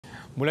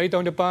Mulai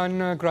tahun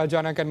depan,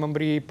 kerajaan akan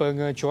memberi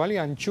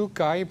pengecualian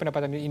cukai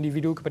pendapatan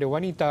individu kepada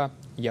wanita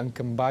yang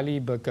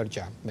kembali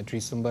bekerja. Menteri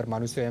Sumber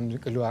Manusia yang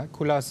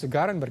Kuala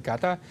Segaran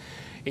berkata,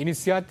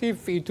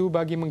 inisiatif itu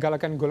bagi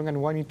menggalakkan golongan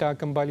wanita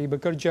kembali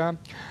bekerja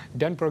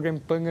dan program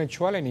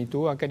pengecualian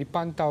itu akan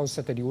dipantau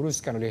serta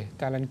diuruskan oleh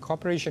Talent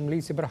Corporation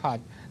Malaysia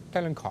Berhad,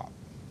 Talent Corp.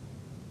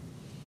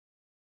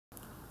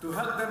 To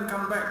help them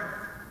come back,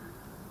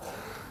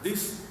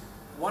 this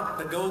what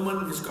the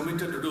government is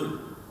committed to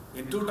do.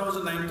 In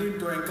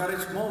 2019, to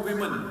encourage more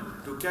women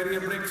to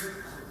career breaks,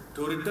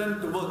 to return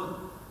to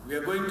work, we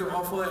are going to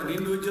offer an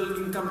individual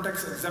income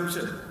tax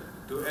exemption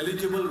to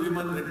eligible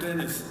women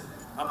returnees.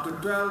 Up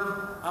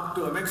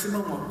to a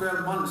maximum of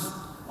 12 months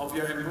of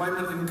your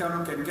employment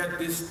income can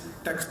get this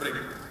tax break.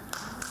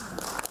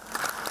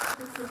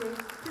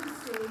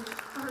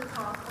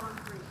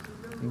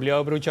 Beliau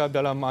berucap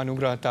dalam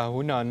anugerah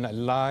tahunan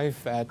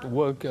Live at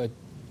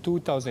Work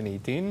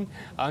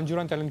 2018,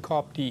 anjuran Talent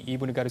Corp di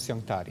Ibu Negara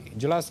siang tadi.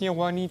 Jelasnya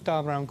wanita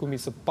merangkumi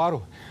separuh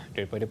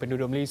daripada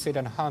penduduk Malaysia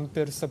dan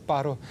hampir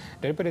separuh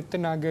daripada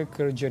tenaga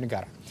kerja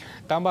negara.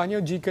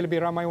 Tambahnya, jika lebih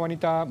ramai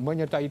wanita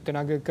menyertai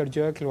tenaga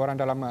kerja, keluaran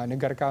dalam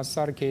negara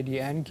kasar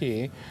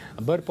KDNK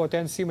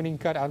berpotensi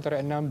meningkat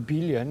antara 6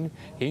 bilion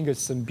hingga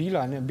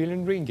 9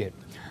 bilion ringgit.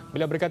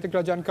 Beliau berkata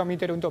kerajaan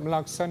komited untuk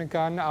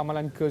melaksanakan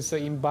amalan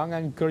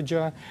keseimbangan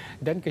kerja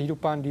dan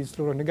kehidupan di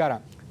seluruh negara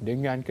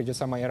dengan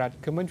kerjasama erat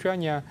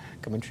kementeriannya,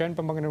 Kementerian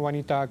Pembangunan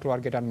Wanita,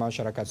 Keluarga dan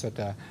Masyarakat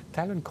serta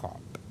Talent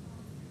Corp.